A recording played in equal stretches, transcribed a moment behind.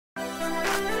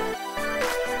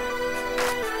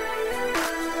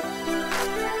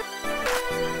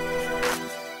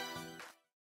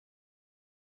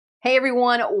Hey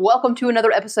everyone, welcome to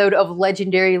another episode of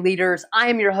Legendary Leaders. I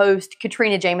am your host,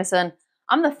 Katrina Jameson.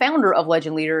 I'm the founder of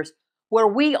Legend Leaders, where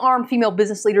we arm female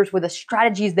business leaders with the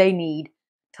strategies they need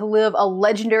to live a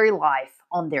legendary life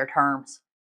on their terms.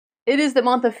 It is the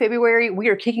month of February. We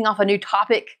are kicking off a new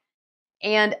topic,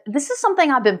 and this is something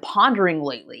I've been pondering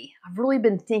lately. I've really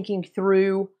been thinking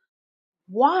through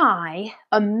why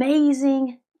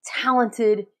amazing,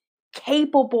 talented,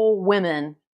 capable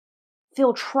women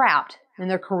feel trapped in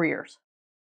their careers.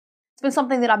 It's been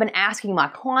something that I've been asking my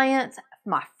clients,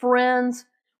 my friends,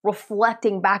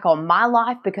 reflecting back on my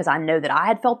life because I know that I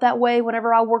had felt that way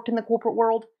whenever I worked in the corporate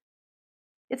world.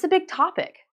 It's a big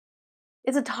topic.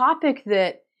 It's a topic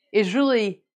that is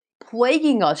really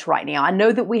plaguing us right now. I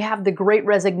know that we have the Great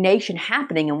Resignation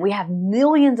happening and we have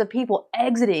millions of people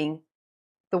exiting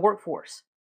the workforce.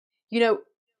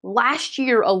 Last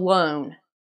year alone,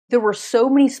 there were so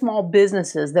many small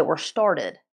businesses that were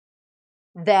started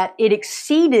that it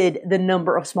exceeded the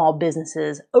number of small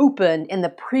businesses opened in the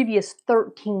previous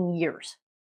 13 years.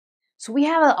 So we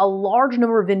have a large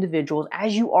number of individuals,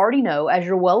 as you already know, as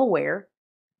you're well aware,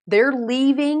 they're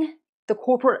leaving the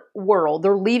corporate world,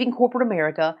 they're leaving corporate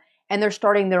America, and they're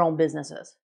starting their own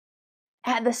businesses.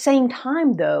 At the same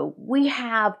time, though, we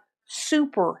have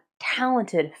super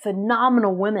talented,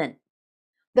 phenomenal women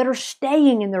that are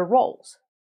staying in their roles.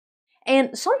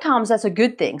 And sometimes that's a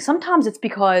good thing. Sometimes it's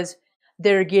because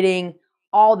they're getting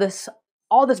all this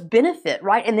benefit,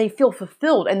 right? And they feel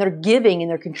fulfilled and they're giving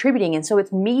and they're contributing. And so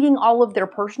it's meeting all of their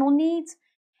personal needs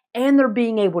and they're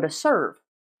being able to serve.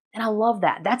 And I love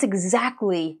that. That's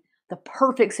exactly the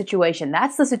perfect situation.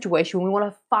 That's the situation we want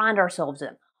to find ourselves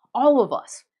in. All of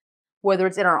us, whether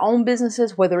it's in our own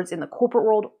businesses, whether it's in the corporate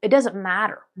world, it doesn't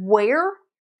matter where,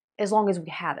 as long as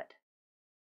we have it.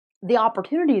 The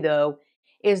opportunity, though,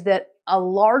 is that a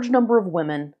large number of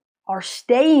women are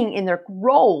staying in their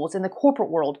roles in the corporate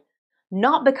world,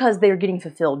 not because they're getting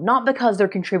fulfilled, not because they're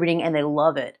contributing and they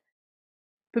love it,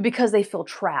 but because they feel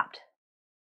trapped.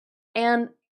 And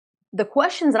the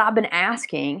questions that I've been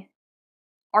asking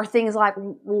are things like,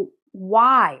 well,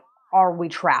 why are we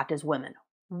trapped as women?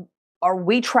 Are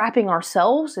we trapping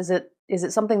ourselves? Is it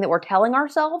something that we're telling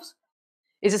ourselves?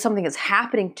 Is it something that's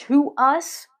happening to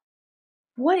us?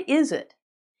 What is it?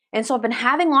 And so I've been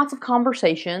having lots of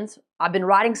conversations. I've been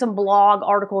writing some blog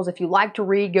articles. If you like to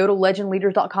read, go to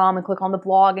legendleaders.com and click on the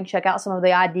blog and check out some of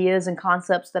the ideas and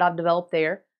concepts that I've developed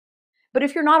there. But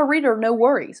if you're not a reader, no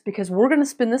worries, because we're going to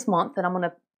spend this month, and I'm going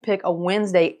to pick a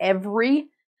Wednesday every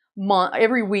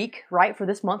week, right, for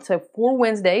this month. So 4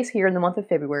 Wednesdays here in the month of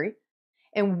February.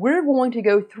 And we're going to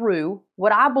go through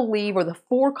what I believe are the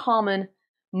 4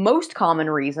 most common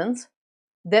reasons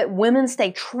that women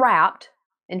stay trapped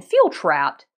and feel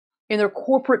trapped in their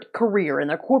corporate career, in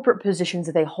their corporate positions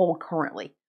that they hold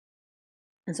currently.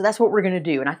 And so that's what we're going to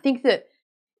do. And I think that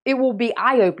it will be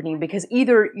eye-opening because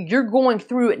either you're going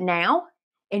through it now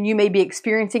and you may be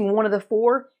experiencing one of the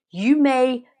 4. You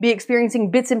may be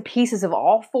experiencing bits and pieces of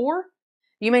all 4.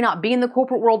 You may not be in the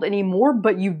corporate world anymore,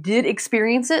 but you did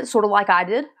experience it, sort of like I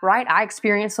did, right? I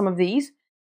experienced some of these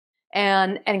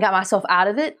and got myself out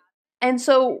of it. And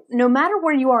so no matter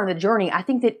where you are in the journey, I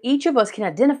think that each of us can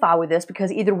identify with this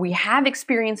because either we have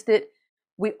experienced it,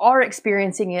 we are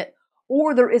experiencing it,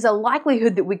 or there is a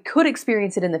likelihood that we could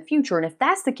experience it in the future. And if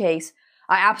that's the case,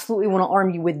 I absolutely want to arm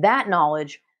you with that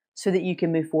knowledge so that you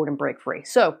can move forward and break free.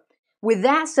 So with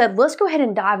that said, let's go ahead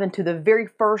and dive into the very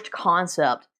first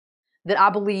concept that I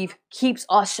believe keeps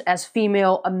us as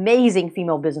amazing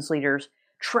female business leaders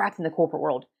trapped in the corporate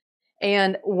world.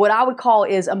 And what I would call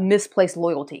is a misplaced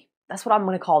loyalty. That's what I'm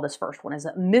going to call this first one, is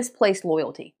a misplaced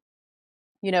loyalty.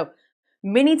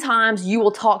 Many times you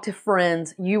will talk to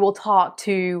friends, you will talk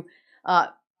to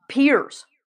peers,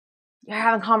 you're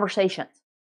having conversations,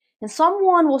 and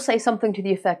someone will say something to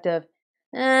the effect of,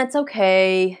 it's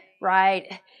okay,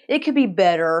 right? It could be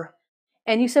better.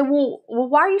 And you say, well,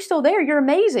 why are you still there? You're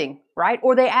amazing, right?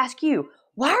 Or they ask you,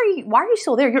 why are you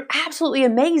still there? You're absolutely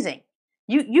amazing.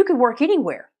 You could work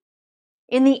anywhere.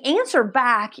 And the answer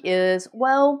back is,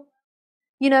 well,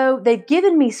 they've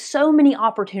given me so many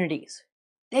opportunities.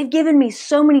 They've given me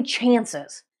so many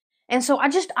chances. And so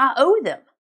I owe them.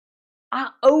 I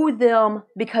owe them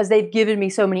because they've given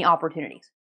me so many opportunities.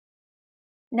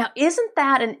 Now, isn't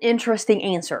that an interesting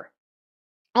answer?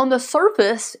 On the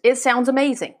surface, it sounds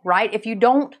amazing, right? If you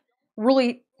don't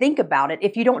really think about it,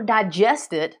 if you don't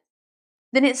digest it,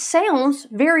 then it sounds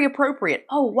very appropriate.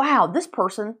 Oh, wow, this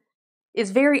person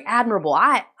is very admirable.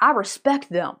 I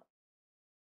respect them.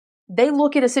 They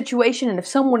look at a situation, and if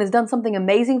someone has done something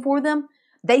amazing for them,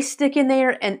 they stick in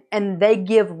there and they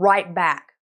give right back.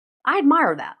 I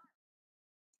admire that.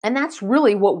 And that's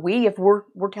really what if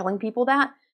we're telling people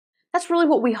that, that's really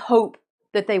what we hope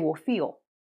that they will feel.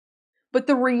 But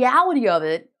the reality of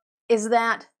it is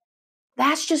that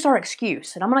that's just our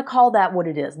excuse. And I'm going to call that what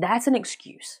it is. That's an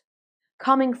excuse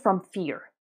coming from fear.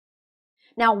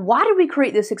 Now, why did we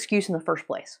create this excuse in the first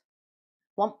place?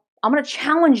 Well, I'm going to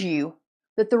challenge you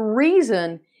that the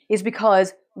reason is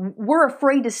because we're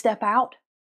afraid to step out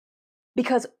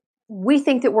because we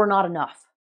think that we're not enough.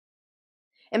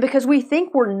 And because we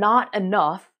think we're not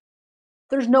enough,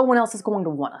 there's no one else that's going to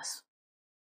want us.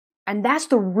 And that's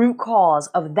the root cause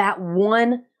of that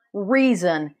one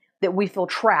reason that we feel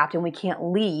trapped and we can't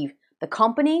leave the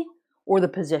company or the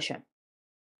position.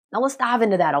 Now let's dive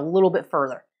into that a little bit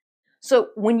further. So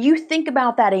when you think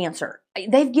about that answer,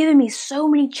 they've given me so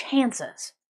many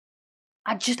chances.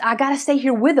 I got to stay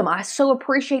here with them. I so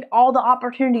appreciate all the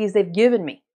opportunities they've given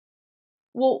me.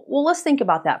 Well, let's think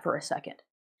about that for a second.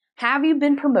 Have you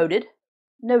been promoted?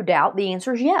 No doubt the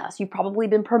answer is yes. You've probably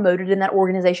been promoted in that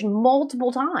organization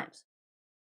multiple times.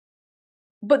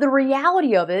 But the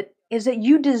reality of it is that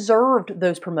you deserved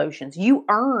those promotions. You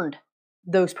earned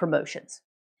those promotions.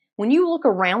 When you look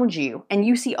around you and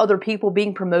you see other people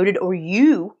being promoted or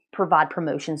you provide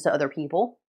promotions to other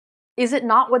people, is it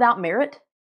not without merit?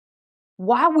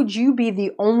 Why would you be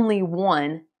the only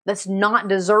one that's not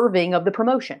deserving of the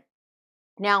promotion?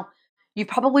 Now, you've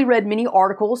probably read many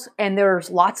articles, and there's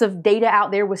lots of data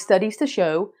out there with studies to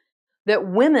show that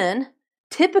women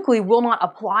typically will not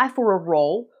apply for a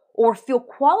role or feel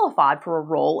qualified for a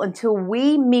role until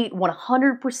we meet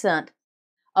 100%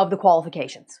 of the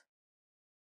qualifications.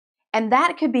 And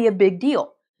that could be a big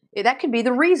deal. That could be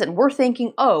the reason. We're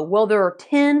thinking, oh, well, there are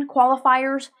 10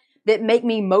 qualifiers that make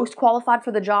me most qualified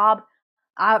for the job.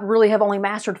 I really have only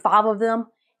mastered 5 of them.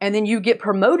 And then you get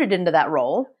promoted into that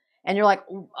role. And you're like,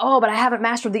 oh, but I haven't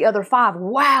mastered the other 5.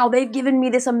 Wow, they've given me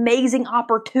this amazing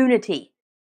opportunity.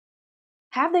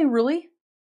 Have they really?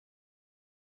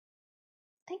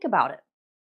 Think about it.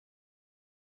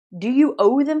 Do you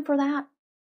owe them for that?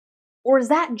 Or is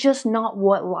that just not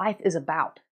what life is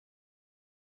about?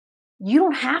 You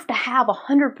don't have to have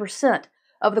 100%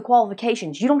 of the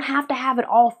qualifications. You don't have to have it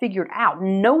all figured out.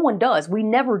 No one does. We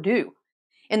never do.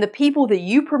 And the people that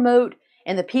you promote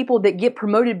and the people that get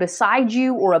promoted beside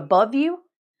you or above you,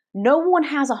 no one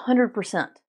has 100%.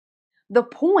 The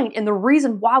point and the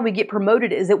reason why we get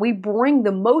promoted is that we bring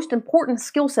the most important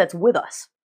skill sets with us.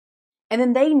 And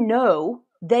then they know,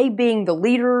 they being the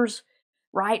leaders,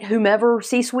 right, whomever,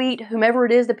 C-suite, whomever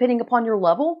it is, depending upon your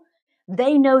level,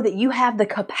 they know that you have the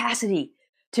capacity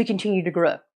to continue to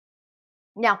grow.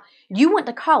 Now, you went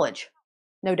to college,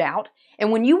 no doubt,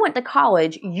 and when you went to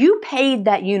college, you paid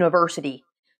that university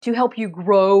to help you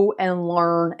grow and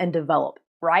learn and develop,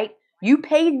 right? You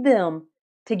paid them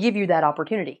to give you that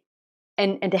opportunity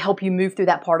and to help you move through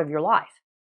that part of your life.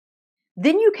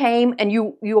 Then you came and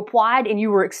you applied and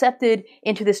you were accepted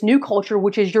into this new culture,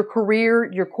 which is your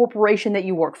career, your corporation that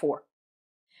you work for.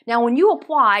 Now, when you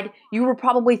applied, you were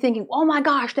probably thinking, oh my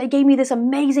gosh, they gave me this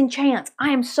amazing chance. I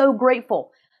am so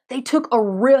grateful. They took a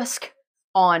risk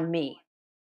on me.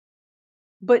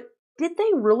 But did they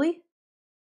really?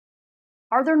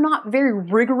 Are there not very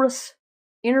rigorous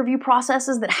interview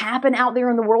processes that happen out there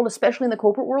in the world, especially in the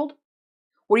corporate world,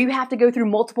 where you have to go through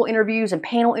multiple interviews and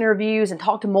panel interviews and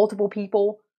talk to multiple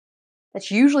people?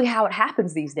 That's usually how it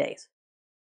happens these days.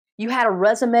 You had a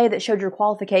resume that showed your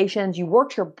qualifications. You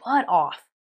worked your butt off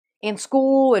in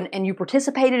school and you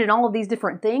participated in all of these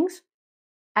different things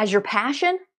as your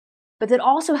passion, but that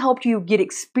also helped you get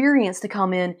experience to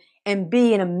come in and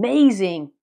be an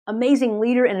amazing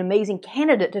leader and amazing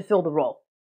candidate to fill the role.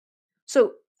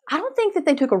 So I don't think that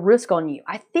they took a risk on you.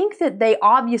 I think that they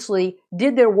obviously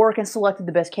did their work and selected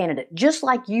the best candidate, just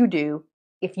like you do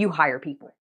if you hire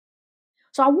people.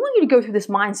 So I want you to go through this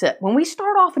mindset. When we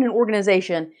start off in an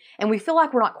organization and we feel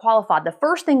like we're not qualified, the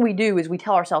first thing we do is we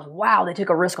tell ourselves, wow, they took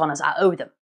a risk on us. I owe them.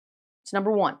 It's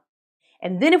number one.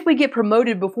 And then if we get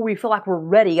promoted before we feel like we're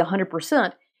ready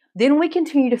 100%, then we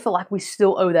continue to feel like we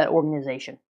still owe that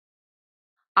organization.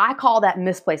 I call that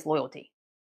misplaced loyalty.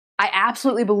 I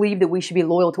absolutely believe that we should be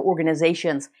loyal to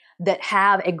organizations that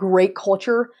have a great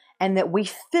culture and that we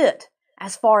fit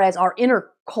as far as our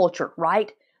inner culture,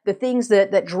 right? The things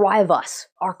that drive us,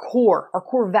 our core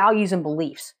values and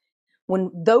beliefs.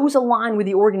 When those align with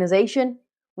the organization,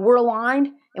 we're aligned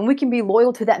and we can be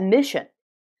loyal to that mission.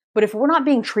 But if we're not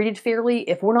being treated fairly,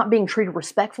 if we're not being treated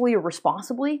respectfully or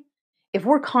responsibly, if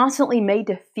we're constantly made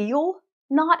to feel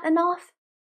not enough,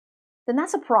 then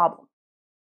that's a problem.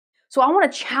 So I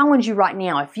want to challenge you right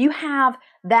now. If you have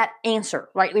that answer,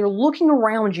 right, you're looking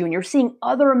around you and you're seeing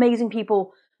other amazing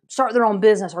people start their own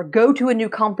business or go to a new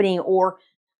company or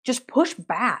Just push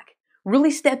back.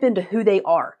 Really step into who they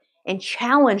are and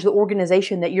challenge the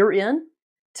organization that you're in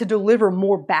to deliver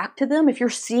more back to them. If you're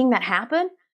seeing that happen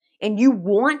and you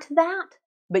want that,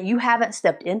 but you haven't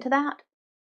stepped into that,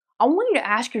 I want you to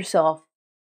ask yourself,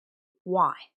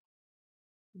 why?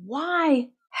 Why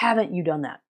haven't you done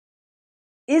that?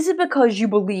 Is it because you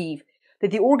believe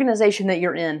that the organization that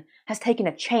you're in has taken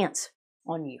a chance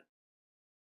on you?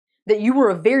 That you were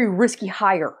a very risky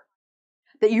hire?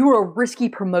 That you were a risky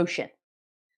promotion?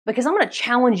 Because I'm going to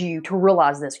challenge you to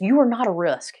realize this. You are not a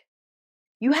risk.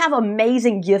 You have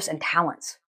amazing gifts and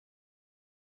talents.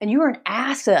 And you are an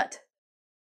asset.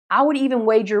 I would even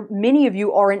wager many of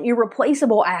you are an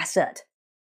irreplaceable asset.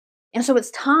 And so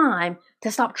it's time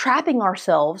to stop trapping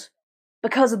ourselves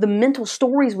because of the mental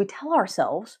stories we tell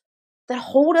ourselves that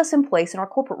hold us in place in our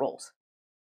corporate roles.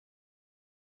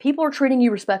 People are treating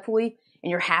you respectfully and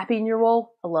you're happy in your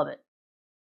role. I love it.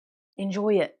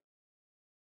 Enjoy it.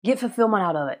 Get fulfillment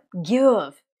out of it.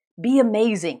 Give. Be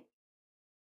amazing.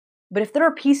 But if there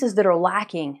are pieces that are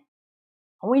lacking,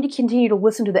 I want you to continue to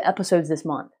listen to the episodes this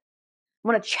month. I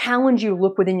want to challenge you to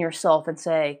look within yourself and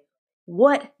say,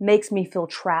 what makes me feel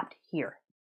trapped here?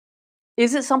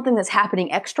 Is it something that's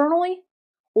happening externally?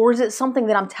 Or is it something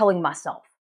that I'm telling myself?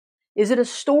 Is it a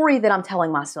story that I'm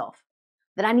telling myself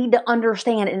that I need to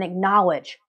understand and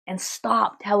acknowledge and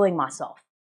stop telling myself?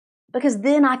 Because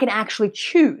then I can actually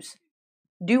choose.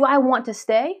 Do I want to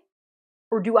stay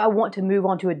or do I want to move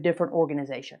on to a different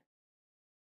organization?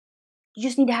 You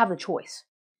just need to have the choice.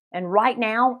 And right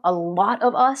now, a lot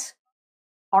of us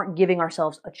aren't giving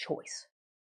ourselves a choice.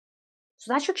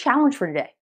 So that's your challenge for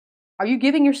today. Are you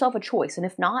giving yourself a choice? And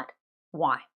if not,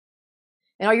 why?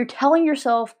 And are you telling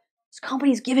yourself, this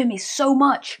company's giving me so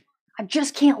much, I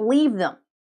just can't leave them.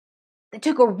 They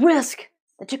took a risk.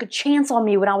 They took a chance on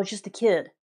me when I was just a kid.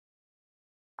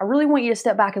 I really want you to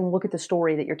step back and look at the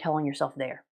story that you're telling yourself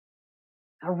there.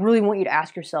 I really want you to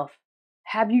ask yourself,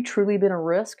 have you truly been a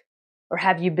risk or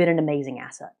have you been an amazing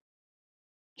asset?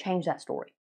 Change that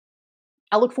story.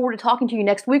 I look forward to talking to you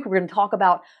next week. We're going to talk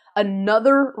about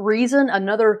another reason,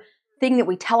 another thing that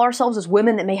we tell ourselves as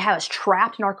women that may have us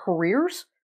trapped in our careers.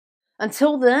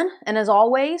 Until then, and as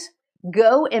always,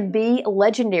 go and be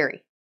legendary.